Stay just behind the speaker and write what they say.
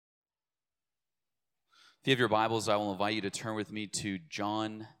If you have your Bibles, I will invite you to turn with me to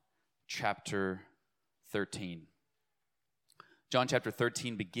John chapter 13. John chapter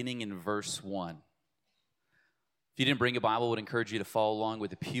 13, beginning in verse 1. If you didn't bring a Bible, I would encourage you to follow along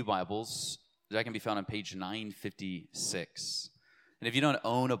with the Pew Bibles. That can be found on page 956. And if you don't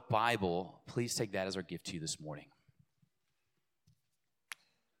own a Bible, please take that as our gift to you this morning.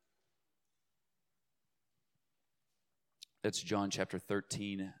 That's John chapter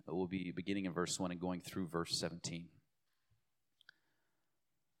 13. We'll be beginning in verse 1 and going through verse 17.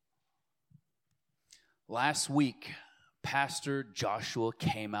 Last week, Pastor Joshua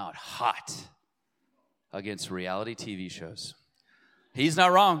came out hot against reality TV shows. He's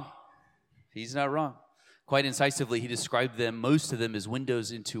not wrong. He's not wrong. Quite incisively, he described them, most of them, as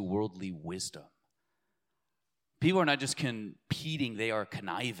windows into worldly wisdom. People are not just competing, they are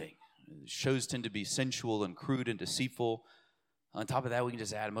conniving. Shows tend to be sensual and crude and deceitful. On top of that, we can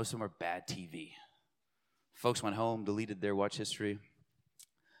just add most of them are bad TV. Folks went home, deleted their watch history.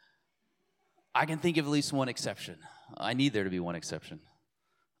 I can think of at least one exception. I need there to be one exception.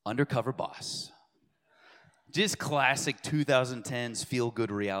 Undercover Boss. Just classic 2010s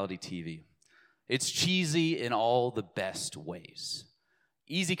feel-good reality TV. It's cheesy in all the best ways.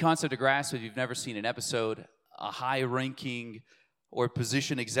 Easy concept to grasp if you've never seen an episode. A high-ranking or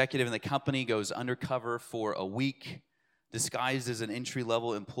position executive in the company goes undercover for a week, disguised as an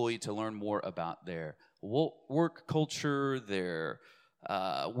entry-level employee to learn more about their work culture, their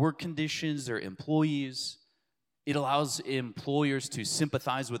work conditions, their employees. It allows employers to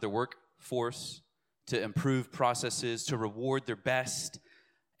sympathize with their workforce, to improve processes, to reward their best,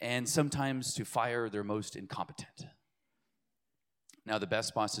 and sometimes to fire their most incompetent. Now, the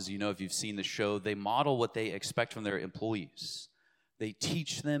best bosses, you know, if you've seen the show, they model what they expect from their employees. They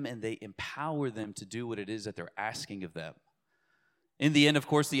teach them and they empower them to do what it is that they're asking of them. In the end, of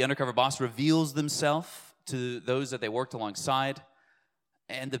course, the undercover boss reveals themselves to those that they worked alongside.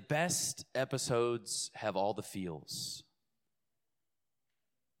 And the best episodes have all the feels.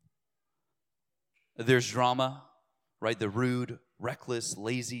 There's drama, right? The rude, reckless,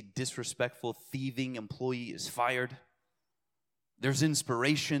 lazy, disrespectful, thieving employee is fired. There's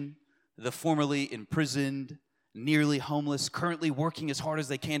inspiration. The formerly imprisoned, nearly homeless, currently working as hard as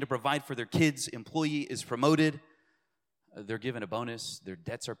they can to provide for their kids, employee is promoted. They're given a bonus. Their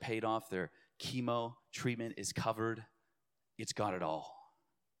debts are paid off. Their chemo treatment is covered. It's got it all.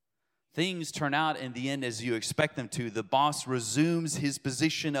 Things turn out in the end as you expect them to. The boss resumes his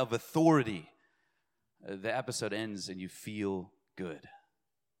position of authority. The episode ends and you feel good.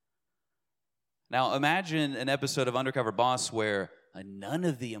 Now imagine an episode of Undercover Boss where none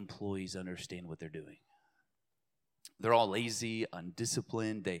of the employees understand what they're doing. They're all lazy,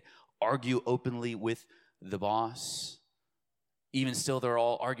 undisciplined. They argue openly with the boss. Even still, they're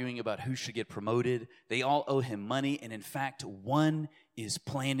all arguing about who should get promoted. They all owe him money, and in fact, one is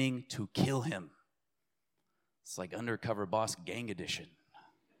planning to kill him. It's like Undercover Boss Gang Edition.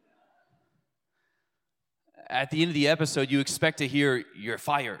 At the end of the episode, you expect to hear, "You're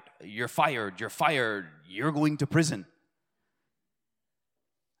fired, you're fired, you're fired, you're going to prison."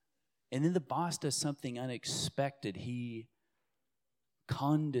 And then the boss does something unexpected. He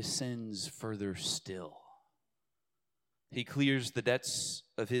condescends further still. He clears the debts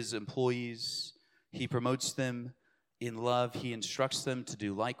of his employees. He promotes them in love. He instructs them to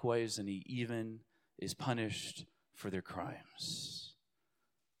do likewise, and he even is punished for their crimes.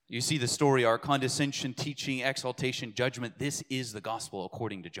 You see the story, our condescension, teaching, exaltation, judgment. This is the gospel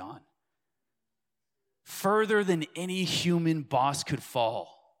according to John. Further than any human boss could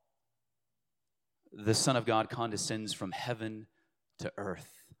fall, the Son of God condescends from heaven to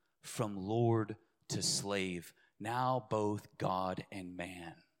earth, from Lord to slave, now both God and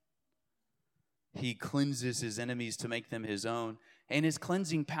man. He cleanses his enemies to make them his own, and his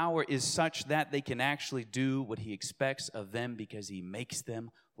cleansing power is such that they can actually do what he expects of them because he makes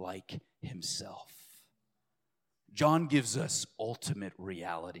them like himself. John gives us ultimate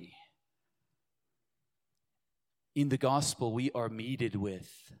reality. In the gospel, we are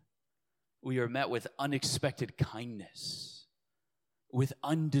met with unexpected kindness, with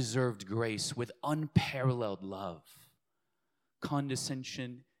undeserved grace, with unparalleled love,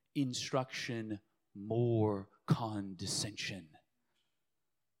 condescension, instruction, more condescension.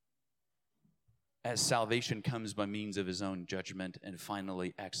 As salvation comes by means of his own judgment, and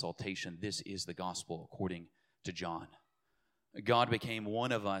finally exaltation. This is the gospel according to John. God became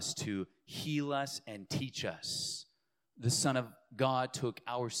one of us to heal us and teach us. The Son of God took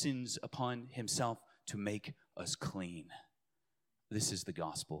our sins upon himself to make us clean. This is the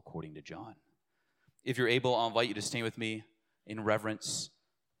gospel according to John. If you're able, I'll invite you to stand with me in reverence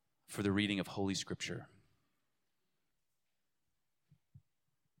for the reading of Holy Scripture.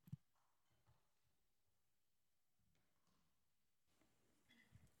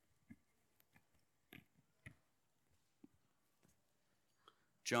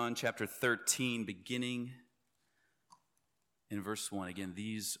 John chapter 13, beginning in verse 1. Again,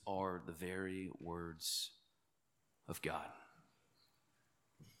 these are the very words of God.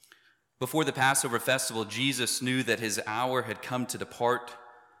 Before the Passover festival, Jesus knew that his hour had come to depart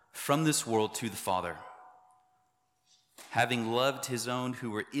from this world to the Father. Having loved his own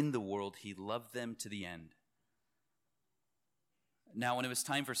who were in the world, he loved them to the end. Now, when it was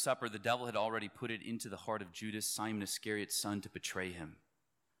time for supper, the devil had already put it into the heart of Judas, Simon Iscariot's son, to betray him.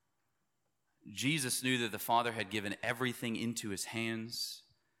 Jesus knew that the Father had given everything into his hands,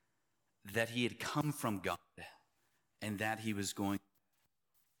 that he had come from God, and that he was going.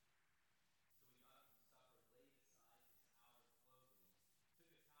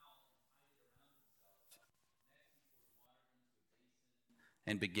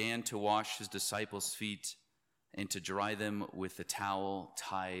 And began to wash his disciples' feet and to dry them with the towel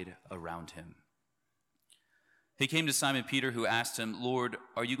tied around him. He came to Simon Peter, who asked him, "Lord,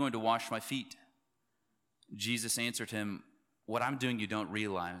 are you going to wash my feet?" Jesus answered him, "What I'm doing you don't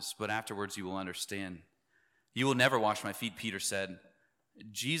realize, but afterwards you will understand." "You will never wash my feet," Peter said.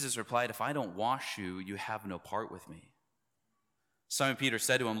 Jesus replied, "If I don't wash you, you have no part with me." Simon Peter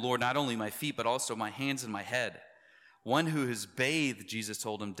said to him, "Lord, not only my feet, but also my hands and my head. One who has bathed," Jesus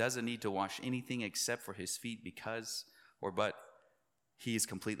told him, "doesn't need to wash anything except for his feet but he is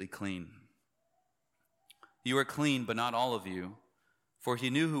completely clean. You are clean, but not all of you." For he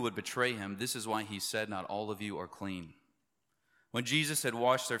knew who would betray him. This is why he said, "Not all of you are clean." When Jesus had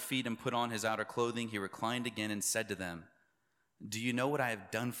washed their feet and put on his outer clothing, he reclined again and said to them, "Do you know what I have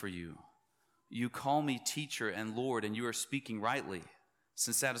done for you? You call me teacher and Lord, and you are speaking rightly,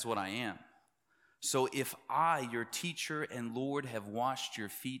 since that is what I am. So if I, your teacher and Lord, have washed your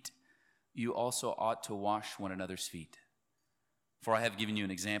feet, you also ought to wash one another's feet. For I have given you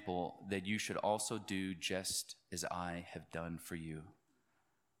an example that you should also do just as I have done for you.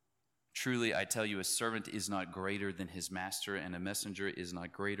 Truly, I tell you, a servant is not greater than his master, and a messenger is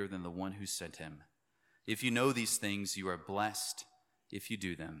not greater than the one who sent him. If you know these things, you are blessed if you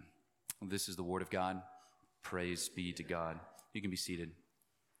do them." This is the word of God. Praise be to God. You can be seated.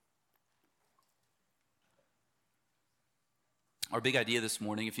 Our big idea this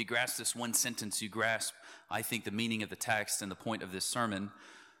morning, if you grasp this one sentence, you grasp, I think, the meaning of the text and the point of this sermon.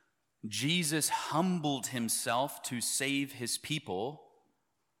 Jesus humbled himself to save his people,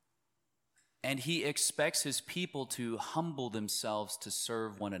 and he expects his people to humble themselves to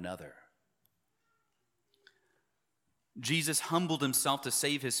serve one another. Jesus humbled himself to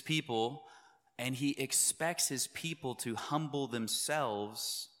save his people, and he expects his people to humble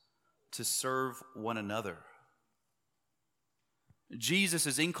themselves to serve one another.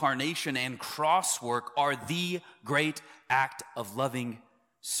 Jesus' incarnation and cross work are the great act of loving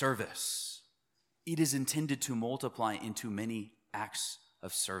service. It is intended to multiply into many acts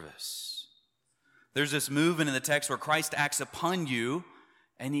of service. There's this movement in the text where Christ acts upon you,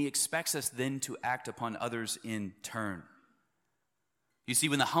 and he expects us then to act upon others in turn. You see,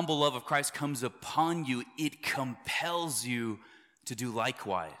 when the humble love of Christ comes upon you, it compels you to do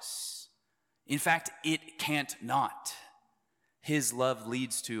likewise. In fact, it can't not. His love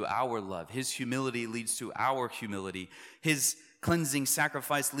leads to our love. His humility leads to our humility. His cleansing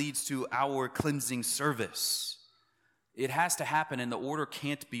sacrifice leads to our cleansing service. It has to happen, and the order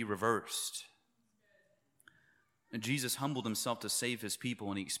can't be reversed. And Jesus humbled himself to save his people,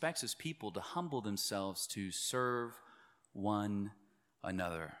 and he expects his people to humble themselves to serve one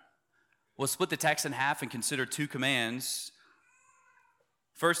another. We'll split the text in half and consider two commands.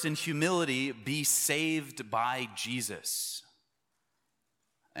 First, in humility, be saved by Jesus.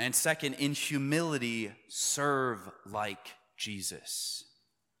 And second, in humility, serve like Jesus.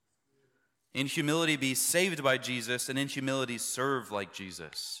 In humility, be saved by Jesus, and in humility, serve like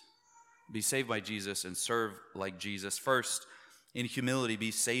Jesus. Be saved by Jesus and serve like Jesus. First, in humility,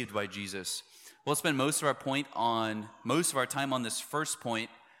 be saved by Jesus. We'll spend most of our time on this first point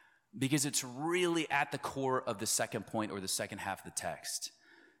because it's really at the core of the second point or the second half of the text.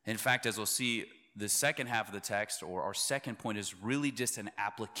 In fact, as we'll see, the second half of the text, or our second point, is really just an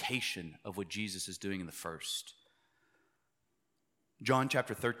application of what Jesus is doing in the first. John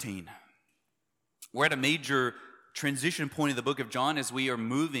chapter 13. We're at a major transition point in the book of John as we are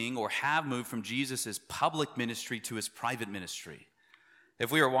moving or have moved from Jesus' public ministry to his private ministry.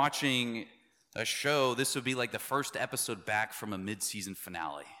 If we were watching a show, this would be like the first episode back from a mid-season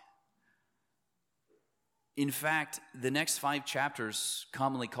finale. In fact, the next 5 chapters,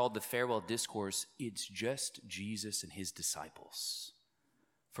 commonly called the farewell discourse, it's just Jesus and his disciples.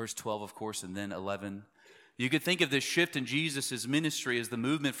 First 12, of course, and then 11. You could think of this shift in Jesus' ministry as the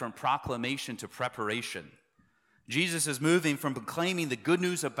movement from proclamation to preparation. Jesus is moving from proclaiming the good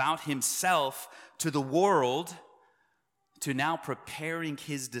news about himself to the world to now preparing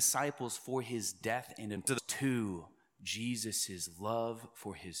his disciples for his death and to Jesus' love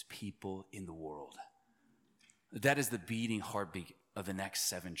for his people in the world. That is the beating heartbeat of the next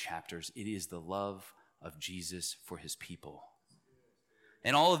 7 chapters. It is the love of Jesus for his people.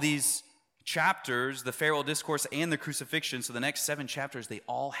 And all of these chapters, the farewell discourse and the crucifixion, so the next 7 chapters, they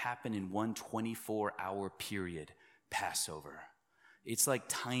all happen in one 24-hour period, Passover. It's like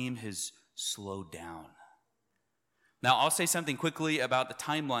time has slowed down. Now, I'll say something quickly about the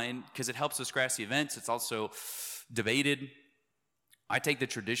timeline because it helps us grasp the events. It's also debated. I take the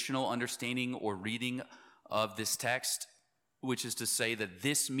traditional understanding or reading of this text, which is to say that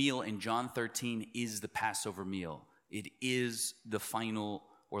this meal in John 13 is the Passover meal. It is the final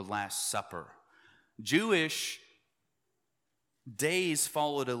or Last Supper. Jewish days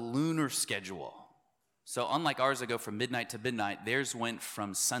followed a lunar schedule. So unlike ours that go from midnight to midnight, theirs went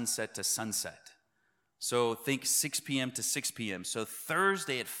from sunset to sunset. So think 6 p.m. to 6 p.m. So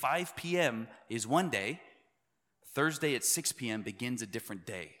Thursday at 5 p.m. is one day. Thursday at 6 p.m. begins a different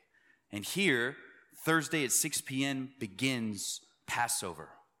day. And here, Thursday at 6 p.m. begins Passover.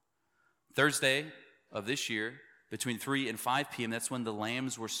 Thursday of this year, between 3 and 5 p.m., that's when the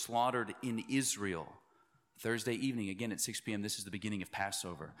lambs were slaughtered in Israel. Thursday evening, again at 6 p.m., this is the beginning of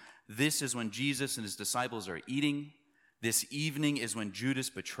Passover. This is when Jesus and his disciples are eating. This evening is when Judas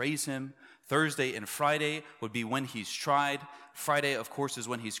betrays him. Thursday and Friday would be when he's tried. Friday, of course, is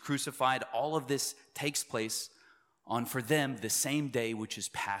when he's crucified. All of this takes place on, for them, the same day, which is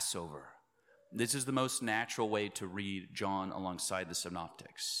Passover. This is the most natural way to read John alongside the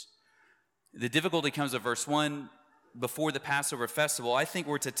synoptics. The difficulty comes at verse 1, before the Passover festival. I think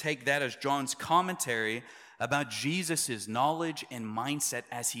we're to take that as John's commentary about Jesus' knowledge and mindset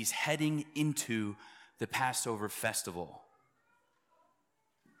as he's heading into the Passover festival.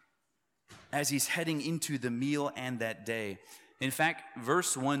 As he's heading into the meal and that day. In fact,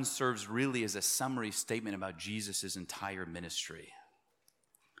 verse 1 serves really as a summary statement about Jesus' entire ministry.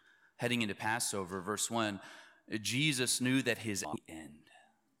 Heading into Passover, verse 1, Jesus knew that his end.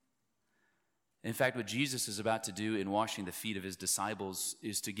 In fact, what Jesus is about to do in washing the feet of his disciples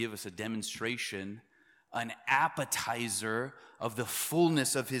is to give us a demonstration, an appetizer of the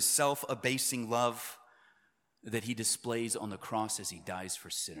fullness of his self-abasing love that he displays on the cross as he dies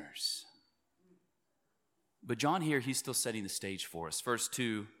for sinners. But John here, he's still setting the stage for us. Verse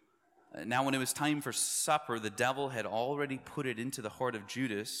 2, now when it was time for supper, the devil had already put it into the heart of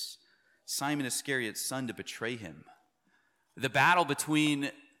Judas, Simon Iscariot's son, to betray him. The battle between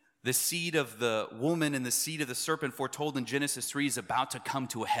the seed of the woman and the seed of the serpent foretold in Genesis 3 is about to come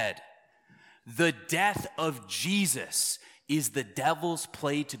to a head. The death of Jesus is the devil's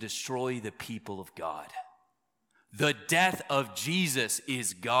play to destroy the people of God. The death of Jesus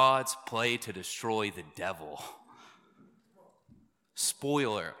is God's play to destroy the devil.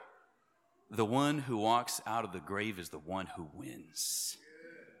 Spoiler, the one who walks out of the grave is the one who wins.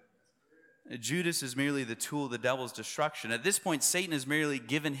 Judas is merely the tool of the devil's destruction. At this point, Satan has merely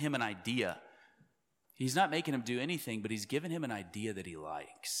given him an idea. He's not making him do anything, but he's given him an idea that he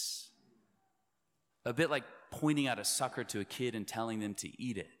likes. A bit like pointing out a sucker to a kid and telling them to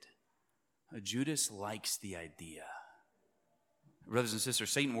eat it. Judas likes the idea. Brothers and sisters,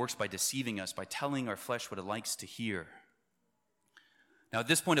 Satan works by deceiving us, by telling our flesh what it likes to hear. Now, at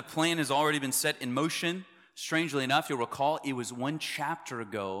this point, a plan has already been set in motion. Strangely enough, you'll recall it was 1 chapter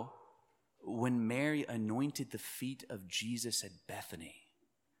ago when Mary anointed the feet of Jesus at Bethany.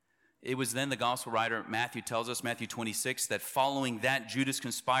 It was then the gospel writer Matthew tells us, Matthew 26, that following that, Judas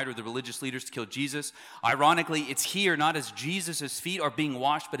conspired with the religious leaders to kill Jesus. Ironically, it's here not as Jesus' feet are being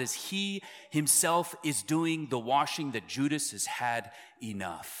washed, but as he himself is doing the washing that Judas has had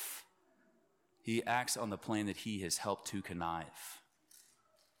enough. He acts on the plan that he has helped to connive.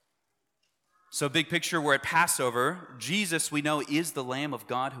 So big picture, we're at Passover. Jesus, we know, is the Lamb of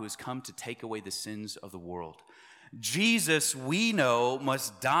God who has come to take away the sins of the world. Jesus, we know,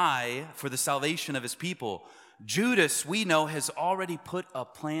 must die for the salvation of his people. Judas, we know, has already put a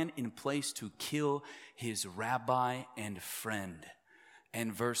plan in place to kill his rabbi and friend.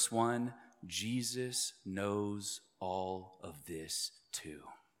 And verse 1, Jesus knows all of this too.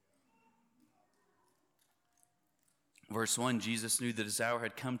 Verse 1, Jesus knew that his hour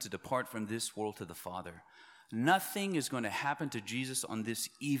had come to depart from this world to the Father. Nothing is going to happen to Jesus on this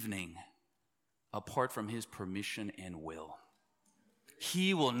evening apart from his permission and will.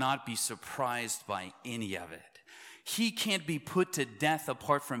 He will not be surprised by any of it. He can't be put to death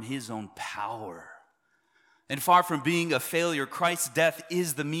apart from his own power. And far from being a failure, Christ's death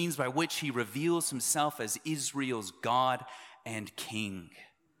is the means by which he reveals himself as Israel's God and King.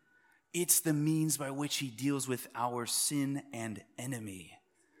 It's the means by which he deals with our sin and enemy.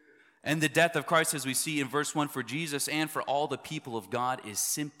 And the death of Christ, as we see in verse 1, for Jesus and for all the people of God, is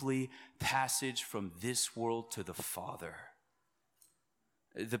simply passage from this world to the Father.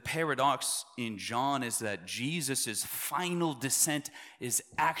 The paradox in John is that Jesus' final descent is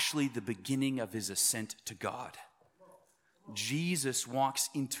actually the beginning of his ascent to God. Jesus walks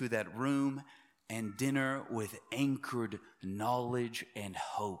into that room and dinner with anchored knowledge and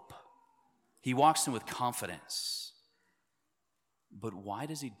hope. He walks in with confidence. But why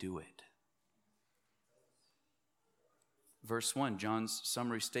does he do it? Verse 1, John's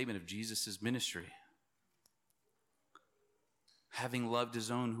summary statement of Jesus' ministry. Having loved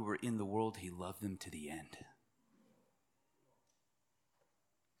his own who were in the world, he loved them to the end.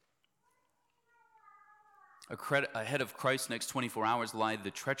 Ahead of Christ's next 24 hours lie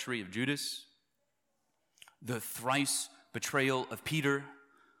the treachery of Judas, the thrice betrayal of Peter,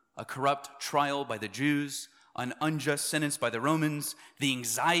 a corrupt trial by the Jews, an unjust sentence by the Romans, the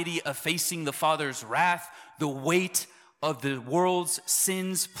anxiety of facing the Father's wrath, the weight of the world's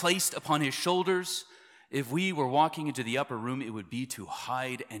sins placed upon his shoulders. If we were walking into the upper room, it would be to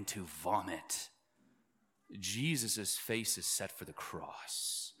hide and to vomit. Jesus' face is set for the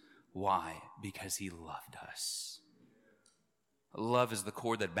cross. Why? Because he loved us. Love is the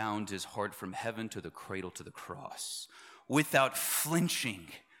cord that bound his heart from heaven to the cradle to the cross. Without flinching,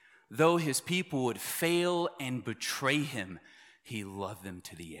 though his people would fail and betray him, he loved them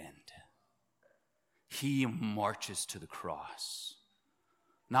to the end. He marches to the cross.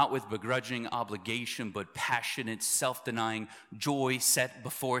 Not with begrudging obligation, but passionate, self-denying joy set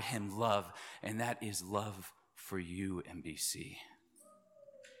before him love. And that is love for you, MBC.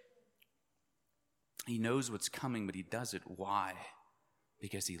 He knows what's coming, but he does it. Why?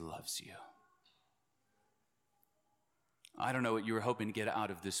 Because he loves you. I don't know what you were hoping to get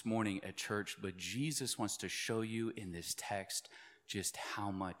out of this morning at church, but Jesus wants to show you in this text just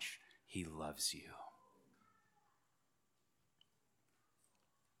how much he loves you.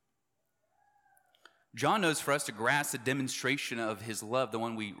 John knows for us to grasp the demonstration of his love, the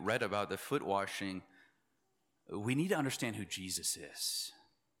one we read about, the foot washing, we need to understand who Jesus is.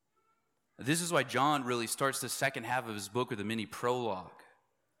 This is why John really starts the second half of his book with a mini prologue.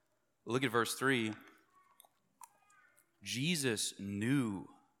 Look at verse 3. Jesus knew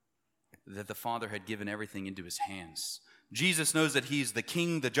that the Father had given everything into his hands. Jesus knows that he's the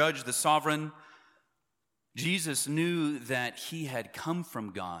king, the judge, the sovereign. Jesus knew that he had come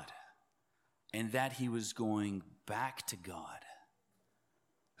from God and that he was going back to God.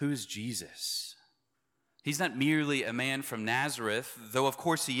 Who is Jesus? He's not merely a man from Nazareth, though of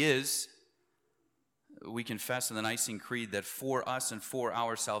course he is. We confess in the Nicene Creed that for us and for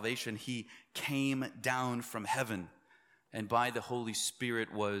our salvation, he came down from heaven and by the Holy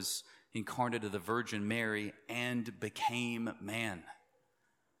Spirit was incarnate of the Virgin Mary and became man.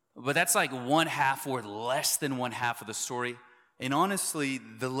 But that's like one half or less than one half of the story. And honestly,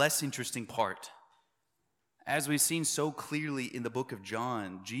 the less interesting part. As we've seen so clearly in the book of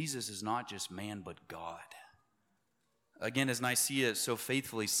John, Jesus is not just man, but God. Again, as Nicaea so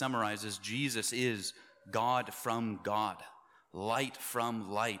faithfully summarizes, Jesus is God from God, light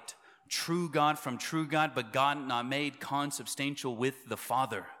from light, true God from true God, but God not made consubstantial with the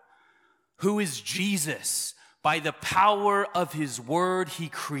Father. Who is Jesus? By the power of his word, he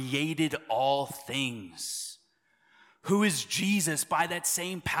created all things. Who is Jesus? By that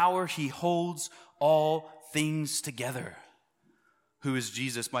same power, he holds all things together. Who is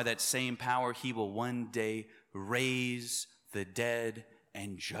Jesus? By that same power, he will one day raise the dead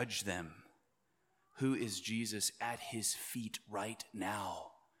and judge them. Who is Jesus? At his feet right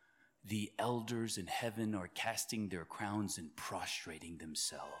now, the elders in heaven are casting their crowns and prostrating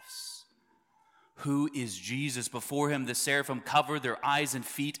themselves. Who is Jesus? Before him the seraphim cover their eyes and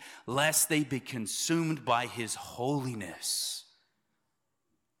feet, lest they be consumed by his holiness.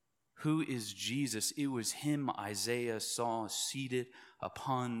 Who is Jesus? It was him Isaiah saw seated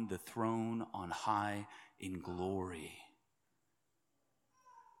upon the throne on high in glory.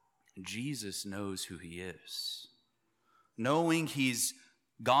 Jesus knows who he is. Knowing he's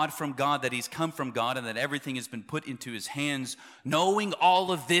God from God, that he's come from God, and that everything has been put into his hands, knowing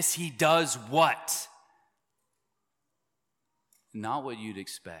all of this, he does what? Not what you'd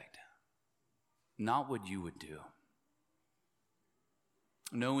expect. Not what you would do.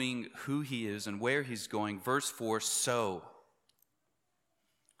 Knowing who he is and where he's going, verse 4,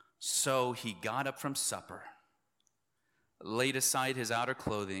 So he got up from supper, laid aside his outer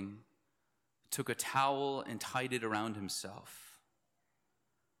clothing, took a towel and tied it around himself.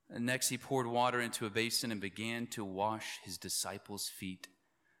 And next he poured water into a basin and began to wash his disciples' feet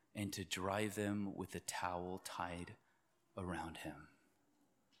and to dry them with a towel tied around him.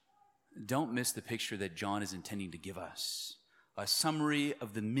 Don't miss the picture that John is intending to give us. A summary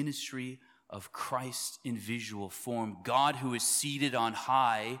of the ministry of Christ in visual form. God, who is seated on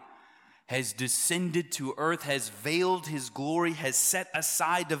high, has descended to earth, has veiled his glory, has set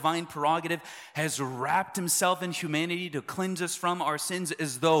aside divine prerogative, has wrapped himself in humanity to cleanse us from our sins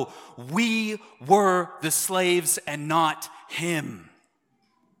as though we were the slaves and not him.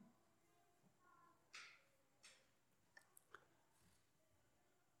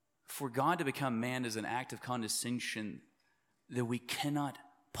 For God to become man is an act of condescension that we cannot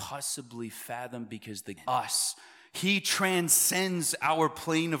possibly fathom because he transcends our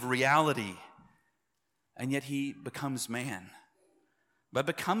plane of reality, and yet he becomes man. But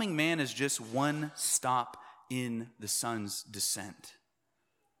becoming man is just one stop in the Son's descent.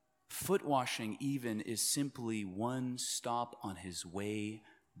 Foot washing even is simply one stop on his way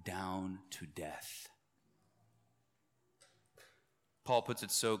down to death. Paul puts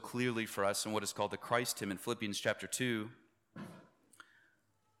it so clearly for us in what is called the Christ hymn in Philippians chapter 2.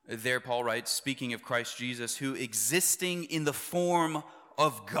 There Paul writes, speaking of Christ Jesus, who existing in the form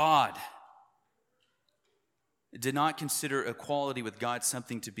of God, did not consider equality with God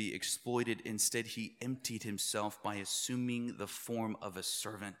something to be exploited. Instead, he emptied himself by assuming the form of a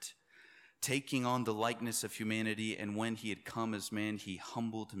servant, taking on the likeness of humanity, and when he had come as man, he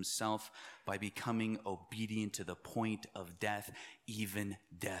humbled himself by becoming obedient to the point of death, even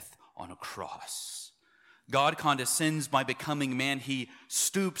death on a cross. God condescends by becoming man. He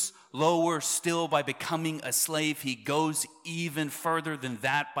stoops lower still by becoming a slave. He goes even further than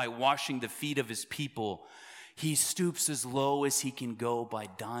that by washing the feet of his people. He stoops as low as he can go by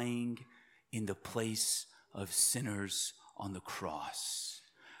dying in the place of sinners on the cross.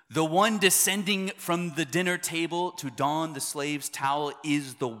 The one descending from the dinner table to don the slave's towel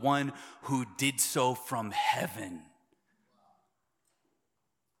is the one who did so from heaven.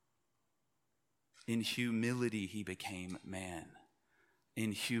 In humility, he became man.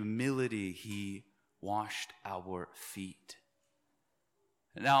 In humility, he washed our feet.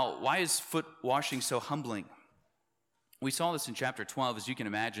 Now, why is foot washing so humbling? We saw this in chapter 12. As you can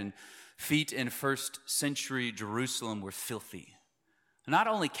imagine, feet in first century Jerusalem were filthy. Not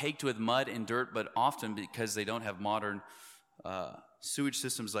only caked with mud and dirt, but often, because they don't have modern sewage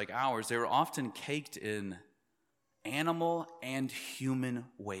systems like ours, they were often caked in animal and human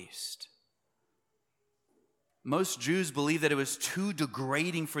waste. Most Jews believed that it was too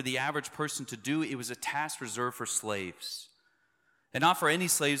degrading for the average person to do. It was a task reserved for slaves. And not for any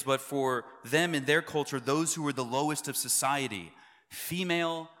slaves, but for them in their culture, those who were the lowest of society,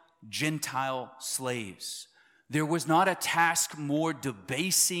 female Gentile slaves. There was not a task more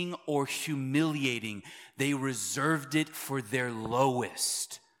debasing or humiliating. They reserved it for their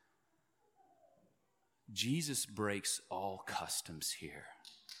lowest. Jesus breaks all customs here.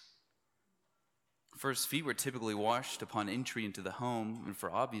 First, feet were typically washed upon entry into the home, and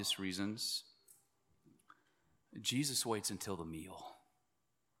for obvious reasons. Jesus waits until the meal,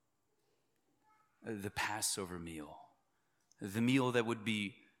 the Passover meal, the meal that would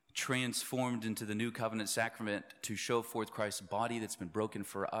be transformed into the new covenant sacrament to show forth Christ's body that's been broken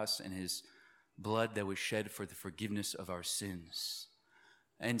for us and his blood that was shed for the forgiveness of our sins.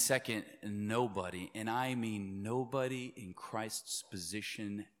 And second, nobody, and I mean nobody in Christ's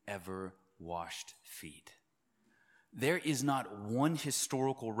position ever washed feet. There is not one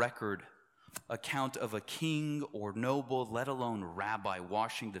historical record account of a king or noble, let alone rabbi,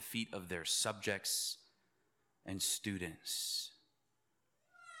 washing the feet of their subjects and students.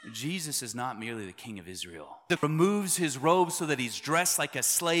 Jesus is not merely the king of Israel. He removes his robe so that he's dressed like a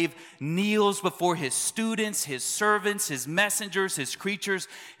slave, kneels before his students, his servants, his messengers, his creatures,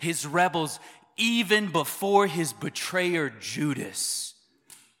 his rebels, even before his betrayer Judas,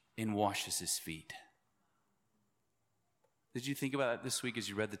 and washes his feet. Did you think about that this week as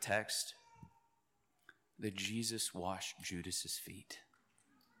you read the text? That Jesus washed Judas's feet.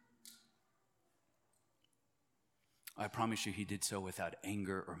 I promise you he did so without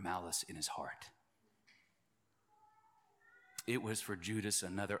anger or malice in his heart. It was for Judas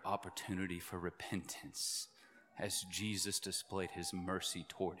another opportunity for repentance as Jesus displayed his mercy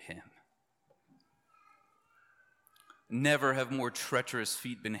toward him. Never have more treacherous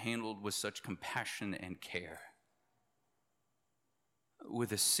feet been handled with such compassion and care.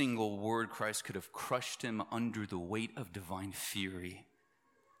 With a single word, Christ could have crushed him under the weight of divine fury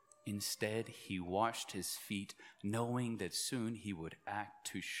Instead, he washed his feet, knowing that soon he would act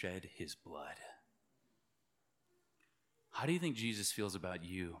to shed his blood. How do you think Jesus feels about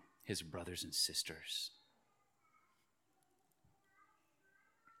you, his brothers and sisters?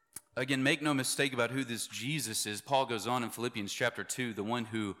 Again, make no mistake about who this Jesus is. Paul goes on in Philippians chapter 2, the one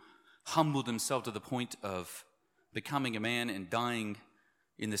who humbled himself to the point of becoming a man and dying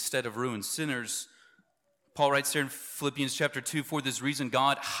in the stead of ruined sinners. Paul writes there in Philippians chapter 2, for this reason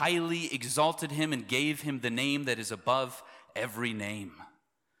God highly exalted him and gave him the name that is above every name,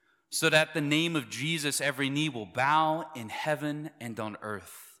 so that at the name of Jesus every knee will bow in heaven and on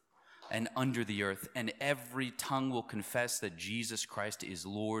earth and under the earth, and every tongue will confess that Jesus Christ is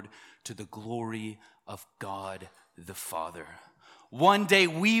Lord, to the glory of God the Father. One day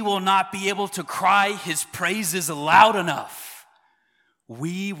we will not be able to cry his praises loud enough.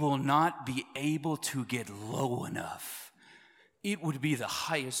 We will not be able to get low enough. It would be the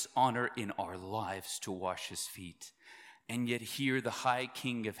highest honor in our lives to wash his feet. And yet here the high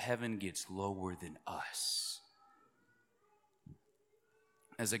King of heaven gets lower than us.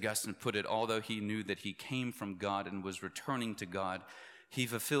 As Augustine put it, although he knew that he came from God and was returning to God, he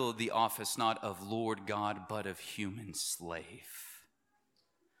fulfilled the office not of Lord God, but of human slave.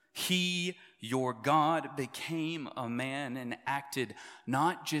 He, your God, became a man and acted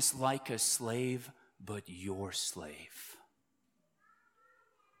not just like a slave, but your slave.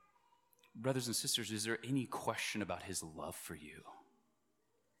 Brothers and sisters, is there any question about his love for you?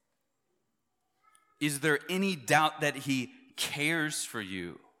 Is there any doubt that he cares for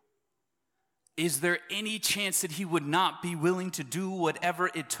you? Is there any chance that he would not be willing to do whatever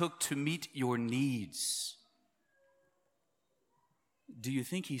it took to meet your needs? Do you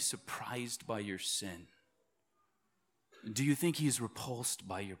think he's surprised by your sin? Do you think he's repulsed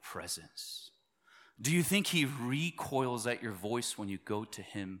by your presence? Do you think he recoils at your voice when you go to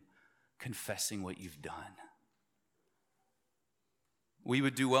him confessing what you've done? We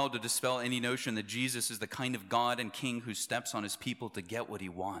would do well to dispel any notion that Jesus is the kind of God and King who steps on his people to get what he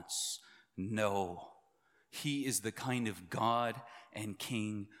wants. No, he is the kind of God and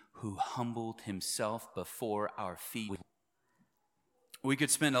King who humbled himself before our feet. We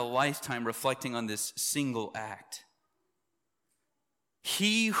could spend a lifetime reflecting on this single act.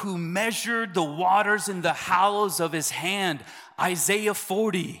 He who measured the waters in the hollows of his hand, Isaiah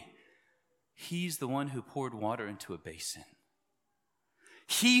 40. He's the one who poured water into a basin.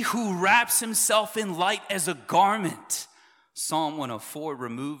 He who wraps himself in light as a garment, Psalm 104,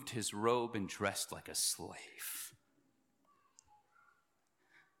 removed his robe and dressed like a slave.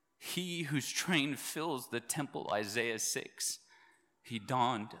 He whose train fills the temple, Isaiah 6, he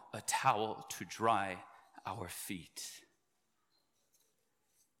donned a towel to dry our feet.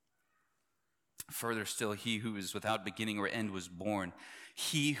 Further still, he who is without beginning or end was born.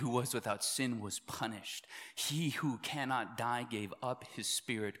 He who was without sin was punished. He who cannot die gave up his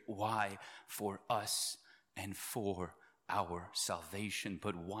spirit. Why? For us and for our salvation.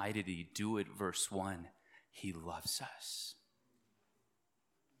 But why did he do it? Verse 1, he loves us.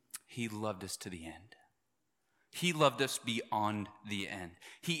 He loved us to the end. He loved us beyond the end.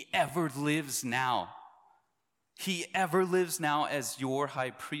 He ever lives now. He ever lives now as your high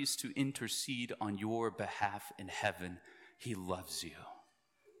priest to intercede on your behalf in heaven. He loves you.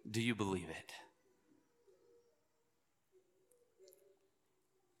 Do you believe it?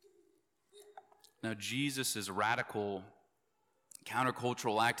 Now, Jesus' radical,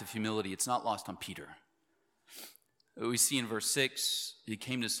 countercultural act of humility, it's not lost on Peter. We see in verse 6, he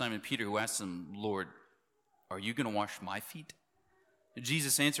came to Simon Peter, who asked him, Lord, are you going to wash my feet?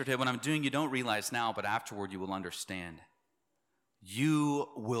 Jesus answered him, what I'm doing you don't realize now, but afterward you will understand. You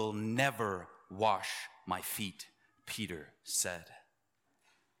will never wash my feet, Peter said.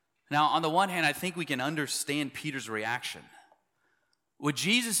 Now, on the one hand, I think we can understand Peter's reaction. What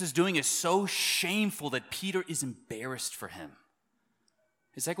Jesus is doing is so shameful that Peter is embarrassed for him.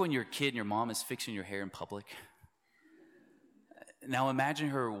 It's like when you're a kid and your mom is fixing your hair in public. Now imagine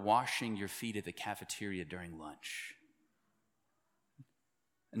her washing your feet at the cafeteria during lunch.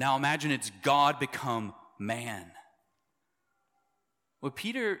 Now imagine it's God become man. What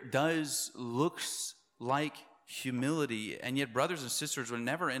Peter does looks like humility, and yet brothers and sisters, we're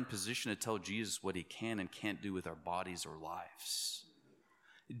never in position to tell Jesus what he can and can't do with our bodies or lives.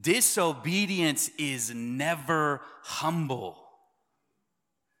 Disobedience is never humble.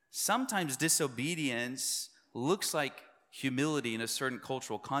 Sometimes disobedience looks like humility in a certain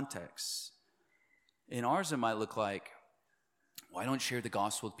cultural context. In ours, it might look like, well, I don't share the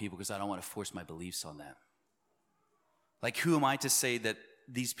gospel with people because I don't want to force my beliefs on them. Like, who am I to say that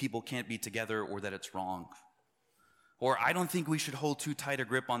these people can't be together or that it's wrong? Or I don't think we should hold too tight a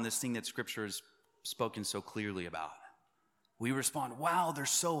grip on this thing that Scripture has spoken so clearly about. We respond, wow, they're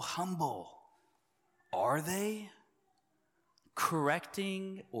so humble. Are they?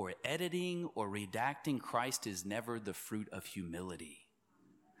 Correcting or editing or redacting Christ is never the fruit of humility.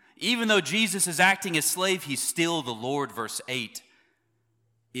 Even though Jesus is acting as slave, he's still the Lord, verse 8.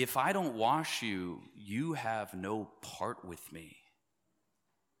 If I don't wash you, you have no part with me.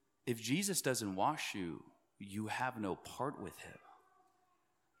 If Jesus doesn't wash you, you have no part with him.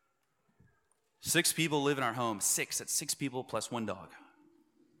 6 people live in our home. 6. That's 6 people plus 1 dog.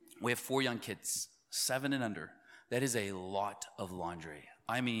 We have 4 young kids, 7 and under. That is a lot of laundry.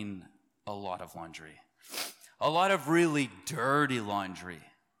 I mean, a lot of laundry. A lot of really dirty laundry.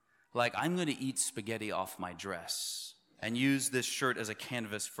 Like, I'm going to eat spaghetti off my dress and use this shirt as a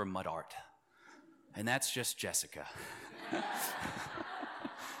canvas for mud art. And that's just Jessica.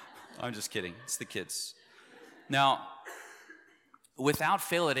 I'm just kidding. It's the kids. Now, without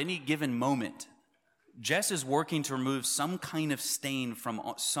fail, at any given moment, Jess is working to remove some kind of stain from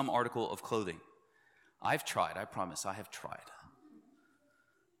some article of clothing. I've tried. I promise. I have tried.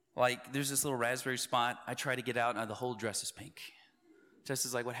 Like, there's this little raspberry spot. I try to get out, and the whole dress is pink. Jess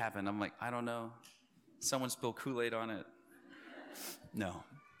is like, what happened? I'm like, I don't know. Someone spilled Kool-Aid on it. No.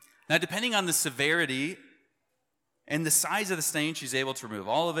 Now, depending on the severity and the size of the stain, she's able to remove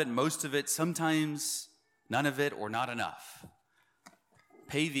all of it, most of it, sometimes none of it, or not enough.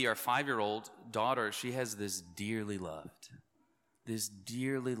 Pavey, our 5-year-old daughter, she has this dearly loved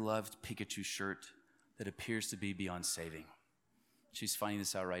Pikachu shirt that appears to be beyond saving. She's finding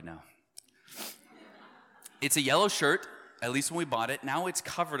this out right now. It's a yellow shirt, at least when we bought it. Now it's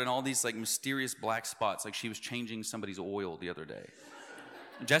covered in all these like mysterious black spots, like she was changing somebody's oil the other day.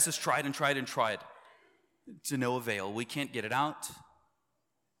 Jess has tried and tried and tried to no avail. We can't get it out.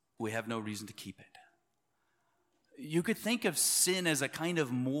 We have no reason to keep it. You could think of sin as a kind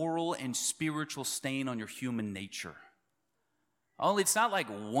of moral and spiritual stain on your human nature. Only it's not like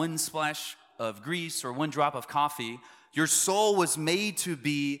one splash of grease or one drop of coffee. Your soul was made to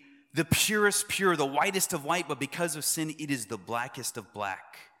be the purest pure, the whitest of white, but because of sin, it is the blackest of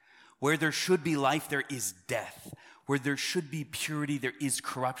black. Where there should be life, there is death. Where there should be purity, there is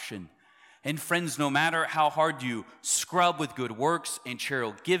corruption. And friends, no matter how hard you scrub with good works and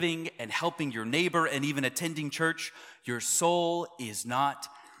charitable giving and helping your neighbor and even attending church, your soul is not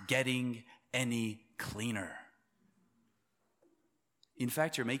getting any cleaner. In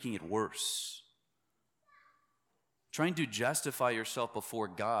fact, you're making it worse. Trying to justify yourself before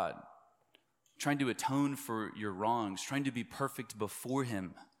God, trying to atone for your wrongs, trying to be perfect before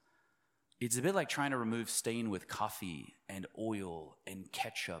him. It's a bit like trying to remove stain with coffee and oil and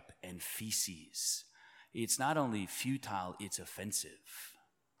ketchup and feces. It's not only futile, it's offensive.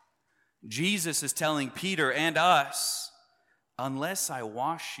 Jesus is telling Peter and us, unless I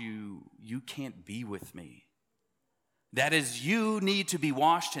wash you, you can't be with me. That is, you need to be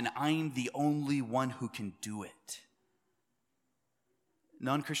washed, and I'm the only one who can do it.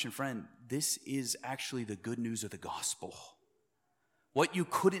 Non-Christian friend, this is actually the good news of the gospel. What you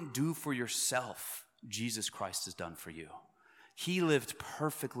couldn't do for yourself, Jesus Christ has done for you. He lived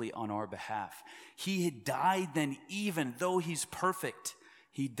perfectly on our behalf. He had died then, even though he's perfect.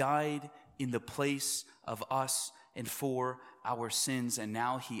 He died in the place of us and for our sins, and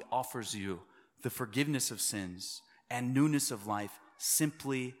now he offers you the forgiveness of sins and newness of life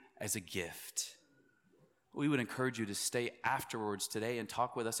simply as a gift. We would encourage you to stay afterwards today and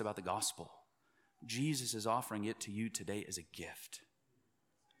talk with us about the gospel. Jesus is offering it to you today as a gift.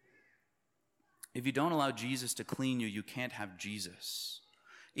 If you don't allow Jesus to clean you, you can't have Jesus.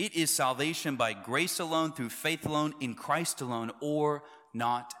 It is salvation by grace alone, through faith alone, in Christ alone, or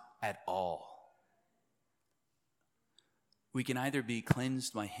not at all. We can either be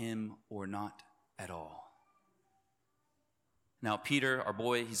cleansed by him or not at all. Now, Peter, our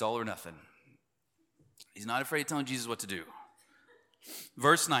boy, he's all or nothing. He's not afraid of telling Jesus what to do.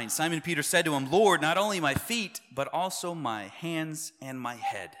 Verse 9, Simon Peter said to him, Lord, not only my feet, but also my hands and my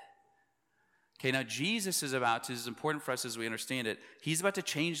head. Okay, now Jesus is about to, this is important for us as we understand it, he's about to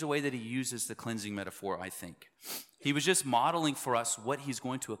change the way that he uses the cleansing metaphor, I think. He was just modeling for us what he's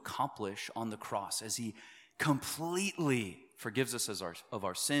going to accomplish on the cross as he completely forgives us of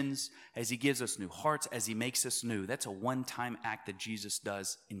our sins, as he gives us new hearts, as he makes us new. That's a one-time act that Jesus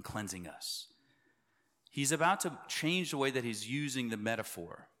does in cleansing us. He's about to change the way that he's using the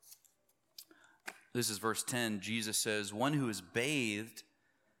metaphor. This is verse 10. Jesus says, one who is bathed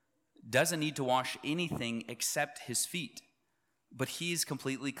doesn't need to wash anything except his feet, but he's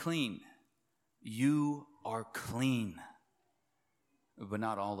completely clean. You are clean, but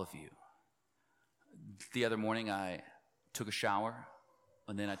not all of you. The other morning, I took a shower,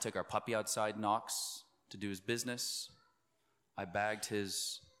 and then I took our puppy outside, Knox, to do his business. I bagged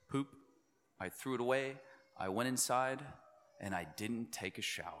his poop. I threw it away. I went inside, and I didn't take a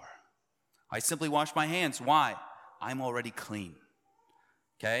shower. I simply washed my hands. Why? I'm already clean.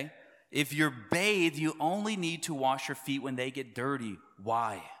 Okay? If you're bathed, you only need to wash your feet when they get dirty.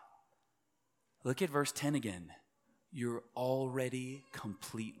 Why? Look at verse 10 again. You're already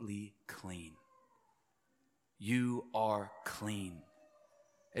completely clean. You are clean.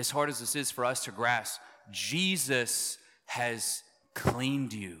 As hard as this is for us to grasp, Jesus has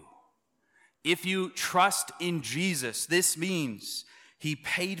cleaned you. If you trust in Jesus, this means he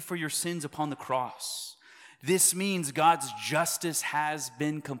paid for your sins upon the cross. This means God's justice has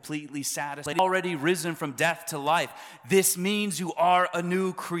been completely satisfied, already risen from death to life. This means you are a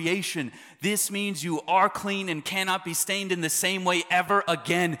new creation. This means you are clean and cannot be stained in the same way ever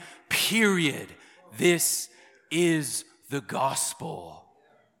again, period. This is the gospel.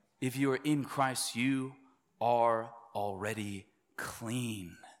 If you are in Christ, you are already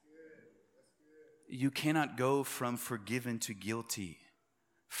clean. You cannot go from forgiven to guilty,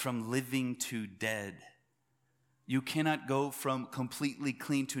 from living to dead. You cannot go from completely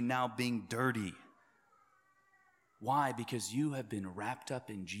clean to now being dirty. Why? Because you have been wrapped up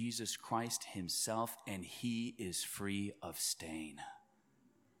in Jesus Christ himself, and he is free of stain.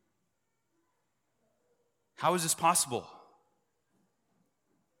 How is this possible?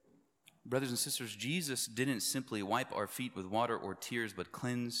 Brothers and sisters, Jesus didn't simply wipe our feet with water or tears, but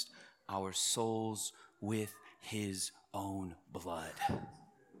cleansed our souls with his own blood.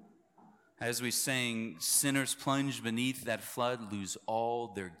 As we sang, sinners plunge beneath that flood, lose all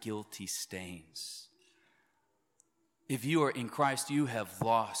their guilty stains. If you are in Christ, you have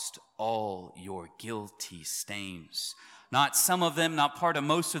lost all your guilty stains. Not some of them, not part of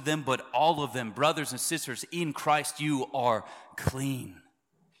most of them, but all of them. Brothers and sisters, in Christ you are clean.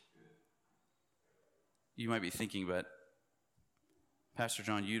 You might be thinking, but Pastor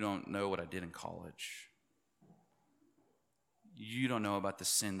John, you don't know what I did in college. You don't know about the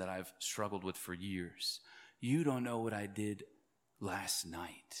sin that I've struggled with for years. You don't know what I did last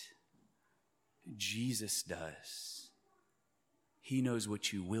night. Jesus does. He knows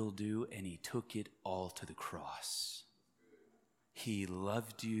what you will do, and he took it all to the cross. He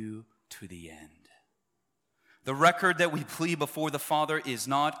loved you to the end. The record that we plead before the Father is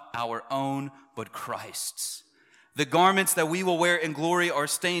not our own, but Christ's. The garments that we will wear in glory are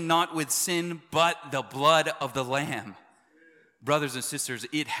stained not with sin, but the blood of the Lamb. Brothers and sisters,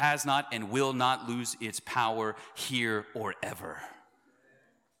 it has not and will not lose its power here or ever.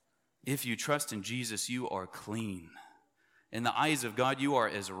 If you trust in Jesus, you are clean. In the eyes of God, you are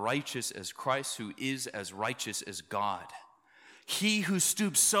as righteous as Christ, who is as righteous as God. He who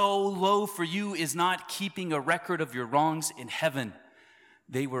stooped so low for you is not keeping a record of your wrongs in heaven.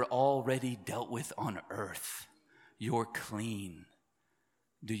 They were already dealt with on earth. You're clean.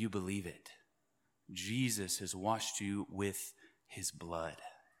 Do you believe it? Jesus has washed you with his blood.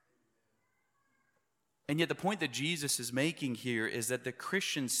 And yet the point that Jesus is making here is that the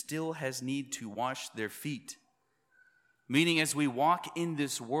Christian still has need to wash their feet. Meaning as we walk in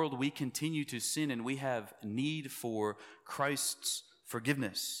this world, we continue to sin and we have need for Christ's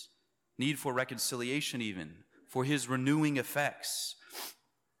forgiveness, need for reconciliation even, for his renewing effects.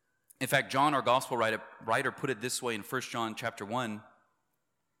 In fact, John, our gospel writer, put it this way in 1 John chapter 1.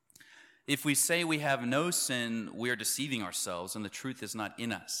 If we say we have no sin, we are deceiving ourselves, and the truth is not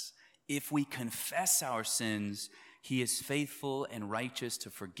in us. If we confess our sins, he is faithful and righteous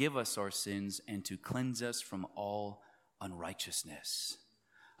to forgive us our sins and to cleanse us from all unrighteousness.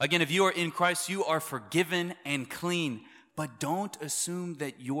 Again, if you are in Christ, you are forgiven and clean. But don't assume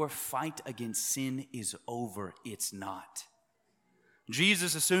that your fight against sin is over. It's not.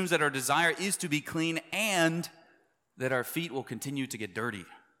 Jesus assumes that our desire is to be clean and that our feet will continue to get dirty.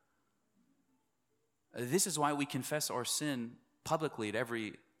 This is why we confess our sin publicly at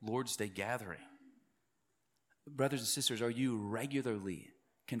every Lord's Day gathering. Brothers and sisters, are you regularly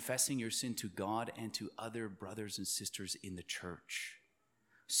confessing your sin to God and to other brothers and sisters in the church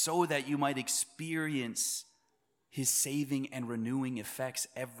so that you might experience his saving and renewing effects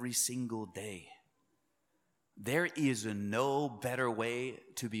every single day? There is no better way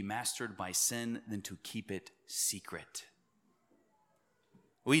to be mastered by sin than to keep it secret.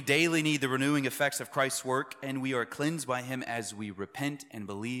 We daily need the renewing effects of Christ's work, and we are cleansed by him as we repent and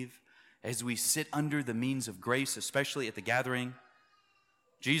believe, as we sit under the means of grace, especially at the gathering.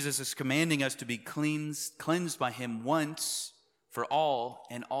 Jesus is commanding us to be cleansed by him once for all,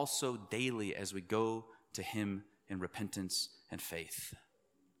 and also daily as we go to him in repentance and faith.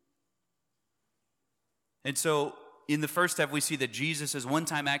 And so, in the first step, we see that Jesus'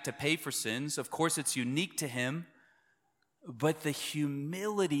 one-time act to pay for sins, of course, it's unique to him, but the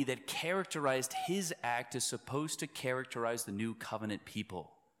humility that characterized his act is supposed to characterize the new covenant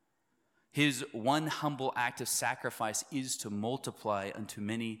people. His one humble act of sacrifice is to multiply unto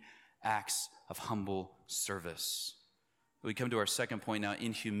many acts of humble service. We come to our second point now.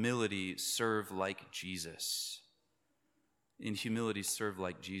 In humility, serve like Jesus. In humility, serve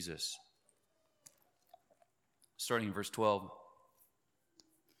like Jesus. Starting in verse 12.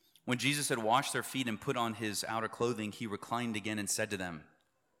 When Jesus had washed their feet and put on his outer clothing, he reclined again and said to them,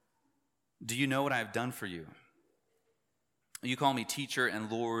 "Do you know what I have done for you? You call me teacher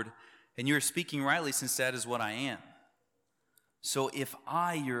and Lord, and you are speaking rightly, since that is what I am. So if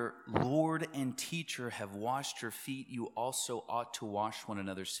I, your Lord and teacher, have washed your feet, you also ought to wash one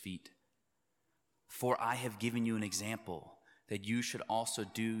another's feet. For I have given you an example, that you should also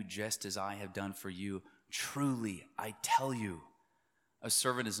do just as I have done for you. Truly, I tell you, a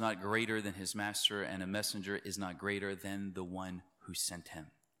servant is not greater than his master, and a messenger is not greater than the one who sent him."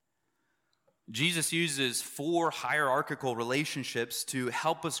 Jesus uses 4 hierarchical relationships to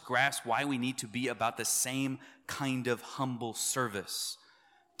help us grasp why we need to be about the same kind of humble service.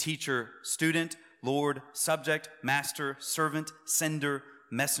 Teacher, student, Lord, subject, master, servant, sender,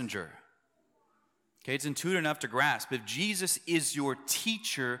 messenger. Okay, it's intuitive enough to grasp. If Jesus is your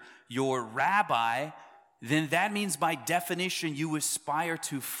teacher, your rabbi, then that means by definition you aspire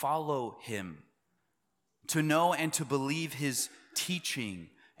to follow him, to know and to believe his teaching,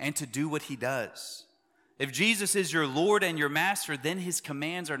 and to do what he does. If Jesus is your Lord and your master, then his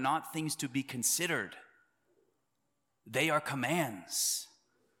commands are not things to be considered. They are commands.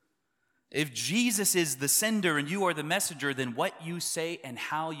 If Jesus is the sender and you are the messenger, then what you say and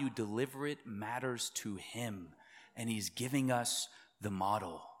how you deliver it matters to him. And he's giving us the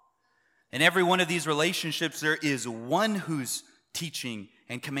model. In every one of these relationships, there is one who's teaching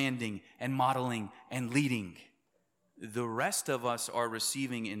and commanding and modeling and leading. The rest of us are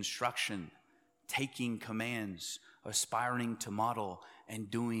receiving instruction, taking commands, aspiring to model,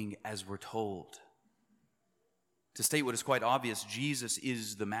 and doing as we're told. To state what is quite obvious, Jesus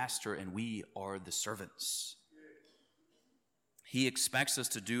is the master and we are the servants. He expects us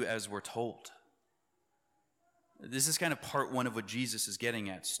to do as we're told. This is kind of part 1 of what Jesus is getting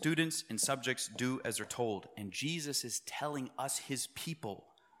at. Students and subjects do as they're told. And Jesus is telling us, his people,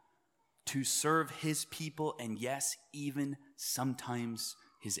 to serve his people, and yes, even sometimes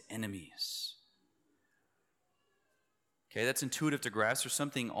his enemies. Okay, that's intuitive to grasp. There's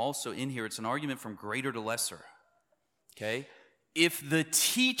something also in here. It's an argument from greater to lesser. Okay? If the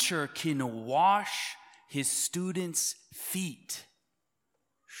teacher can wash his students' feet,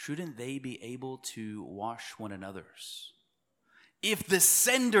 shouldn't they be able to wash one another's? If the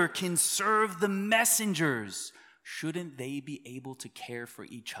sender can serve the messengers, shouldn't they be able to care for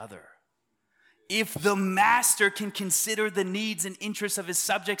each other? If the master can consider the needs and interests of his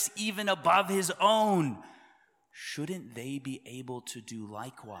subjects even above his own, shouldn't they be able to do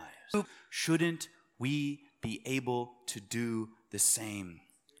likewise? Shouldn't we be able to do the same?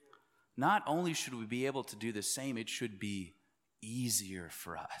 Not only should we be able to do the same, it should be easier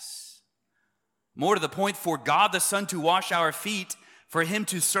for us. More to the point, for God the Son to wash our feet, for him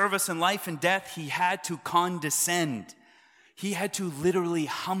to serve us in life and death, he had to condescend. He had to literally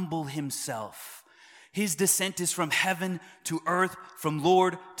humble himself. His descent is from heaven to earth, from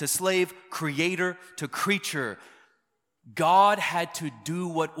Lord to slave, creator to creature. God had to do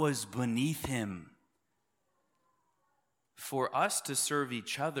what was beneath him. For us to serve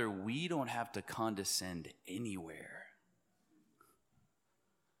each other, we don't have to condescend anywhere.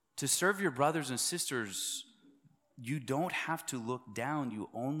 To serve your brothers and sisters, you don't have to look down. You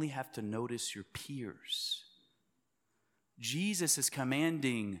only have to notice your peers. Jesus is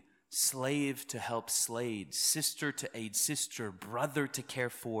commanding slave to help slave, sister to aid sister, brother to care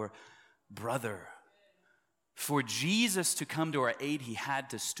for brother. For Jesus to come to our aid, he had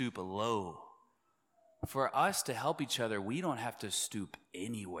to stoop low. For us to help each other, we don't have to stoop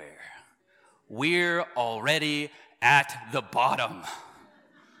anywhere. We're already at the bottom.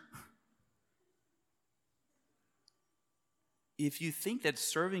 If you think that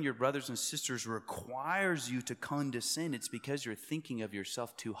serving your brothers and sisters requires you to condescend, it's because you're thinking of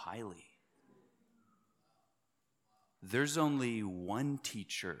yourself too highly. There's only one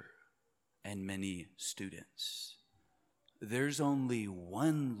teacher and many students. There's only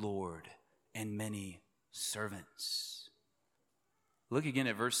one Lord and many servants. Look again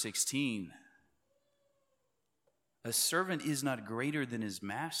at verse 16. A servant is not greater than his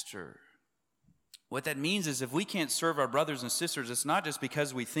master, What that means is if we can't serve our brothers and sisters, it's not just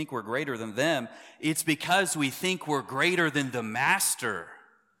because we think we're greater than them, it's because we think we're greater than the master.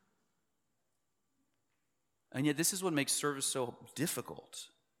 And yet this is what makes service so difficult.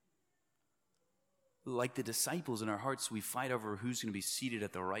 Like the disciples in our hearts, we fight over who's going to be seated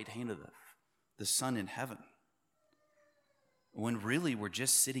at the right hand of the Son in heaven, when really we're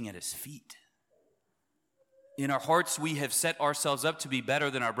just sitting at his feet. In our hearts, we have set ourselves up to be better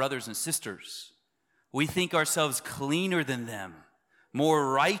than our brothers and sisters. We think ourselves cleaner than them,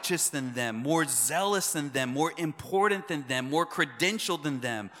 more righteous than them, more zealous than them, more important than them, more credentialed than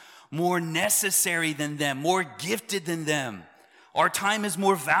them, more necessary than them, more gifted than them. Our time is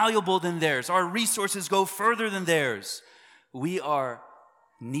more valuable than theirs. Our resources go further than theirs. We are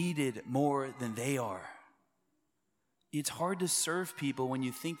needed more than they are. It's hard to serve people when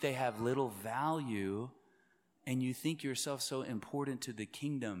you think they have little value and you think yourself so important to the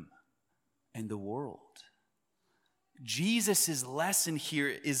kingdom and the world. Jesus' lesson here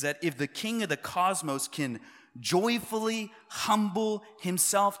is that if the king of the cosmos can joyfully humble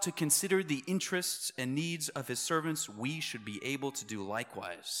himself to consider the interests and needs of his servants, we should be able to do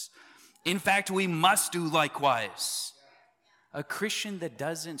likewise. In fact, we must do likewise. A Christian that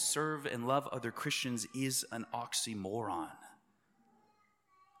doesn't serve and love other Christians is an oxymoron.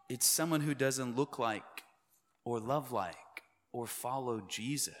 It's someone who doesn't look like or love like or follow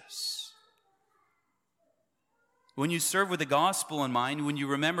Jesus. When you serve with the gospel in mind, when you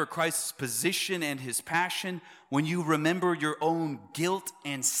remember Christ's position and his passion, when you remember your own guilt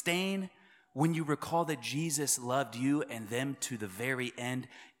and stain, when you recall that Jesus loved you and them to the very end,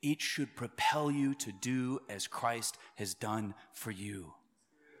 it should propel you to do as Christ has done for you.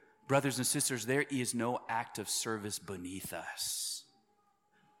 Brothers and sisters, there is no act of service beneath us.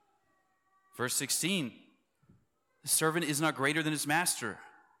 Verse 16, the servant is not greater than his master.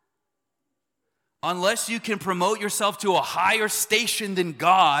 Unless you can promote yourself to a higher station than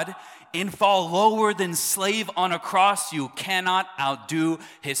God and fall lower than slave on a cross, you cannot outdo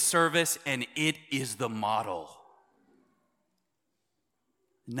his service, and it is the model.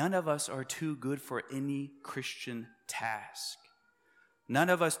 None of us are too good for any Christian task. None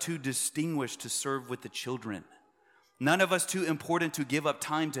of us too distinguished to serve with the children. None of us too important to give up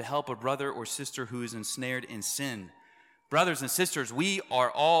time to help a brother or sister who is ensnared in sin. Brothers and sisters, we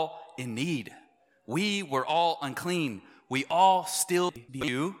are all in need. We were all unclean. We all still be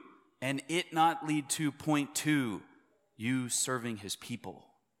you, and it not lead to point two, you serving his people.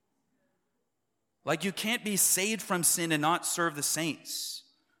 Like you can't be saved from sin and not serve the saints.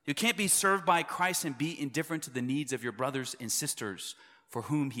 You can't be served by Christ and be indifferent to the needs of your brothers and sisters for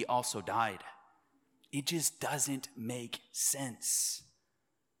whom he also died. It just doesn't make sense.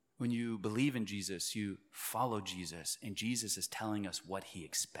 When you believe in Jesus, you follow Jesus, and Jesus is telling us what he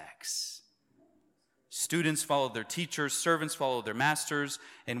expects. Students followed their teachers, servants followed their masters,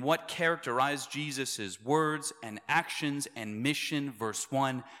 and what characterized Jesus' words and actions and mission, verse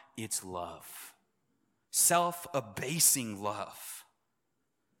 1, it's love. Self-abasing love.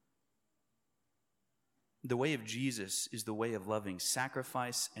 The way of Jesus is the way of loving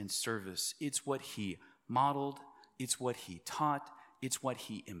sacrifice and service. It's what he modeled, it's what he taught, it's what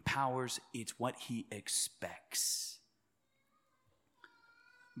he empowers, it's what he expects.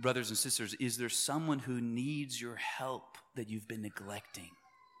 Brothers and sisters, is there someone who needs your help that you've been neglecting?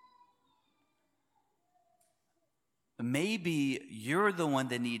 Maybe you're the one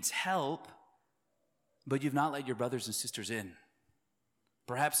that needs help, but you've not let your brothers and sisters in.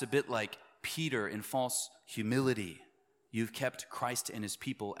 Perhaps a bit like Peter in false humility, you've kept Christ and his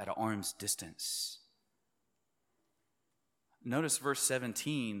people at arm's distance. Notice verse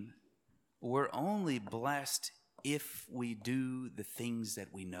 17, we're only blessed if we do the things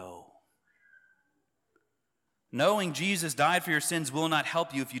that we know. Knowing Jesus died for your sins will not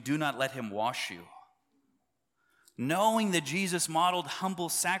help you if you do not let him wash you. Knowing that Jesus modeled humble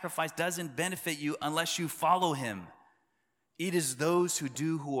sacrifice doesn't benefit you unless you follow him. It is those who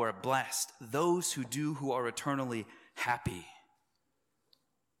do who are blessed, those who do who are eternally happy.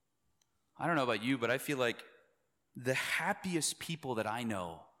 I don't know about you, but I feel like the happiest people that I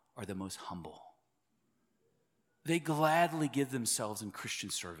know are the most humble. They gladly give themselves in Christian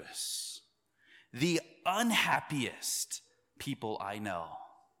service. The unhappiest people I know,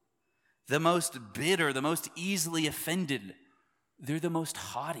 the most bitter, the most easily offended, they're the most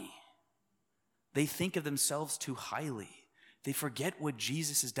haughty. They think of themselves too highly. They forget what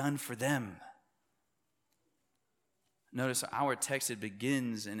Jesus has done for them. Notice our text, it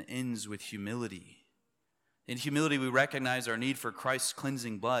begins and ends with humility. In humility, we recognize our need for Christ's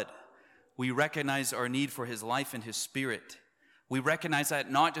cleansing blood. We recognize our need for his life and his spirit. We recognize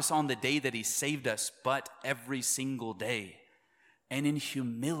that not just on the day that he saved us, but every single day. And in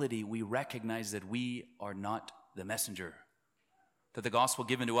humility, we recognize that we are not the messenger, that the gospel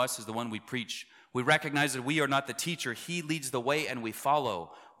given to us is the one we preach. We recognize that we are not the teacher. He leads the way and we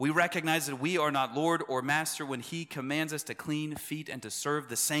follow. We recognize that we are not Lord or Master when he commands us to clean feet and to serve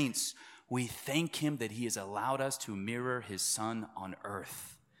the saints. We thank him that he has allowed us to mirror his Son on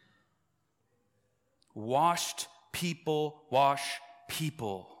earth. Washed people wash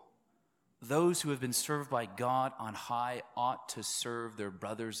people. Those who have been served by God on high ought to serve their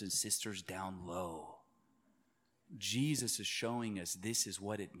brothers and sisters down low. Jesus is showing us this is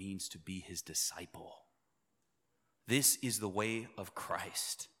what it means to be his disciple. This is the way of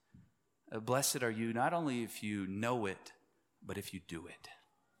Christ. Blessed are you, not only if you know it, but if you do it.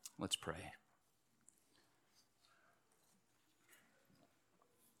 Let's pray.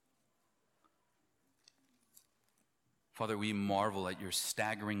 Father, we marvel at your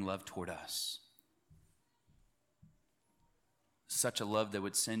staggering love toward us. Such a love that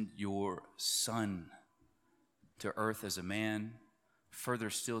would send your Son to earth as a man,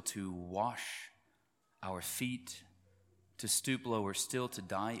 further still to wash our feet, to stoop lower still, to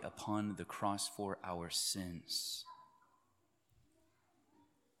die upon the cross for our sins.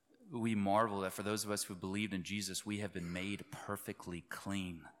 We marvel that for those of us who believed in Jesus, we have been made perfectly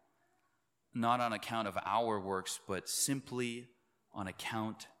clean, not on account of our works, but simply on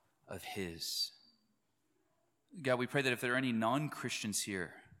account of his. God, we pray that if there are any non-Christians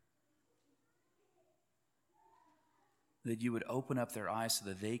here, that you would open up their eyes so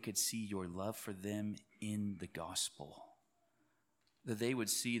that they could see your love for them in the gospel. That they would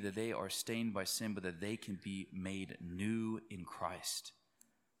see that they are stained by sin, but that they can be made new in Christ.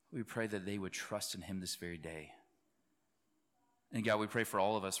 We pray that they would trust in him this very day. And God, we pray for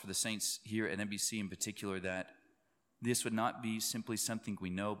all of us, for the saints here at NBC in particular, that this would not be simply something we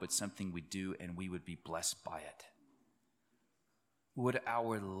know, but something we do, and we would be blessed by it. Would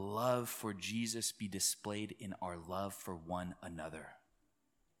our love for Jesus be displayed in our love for one another?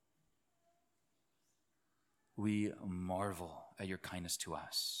 We marvel at your kindness to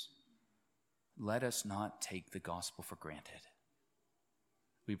us. Let us not take the gospel for granted.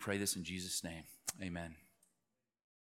 We pray this in Jesus' name. Amen.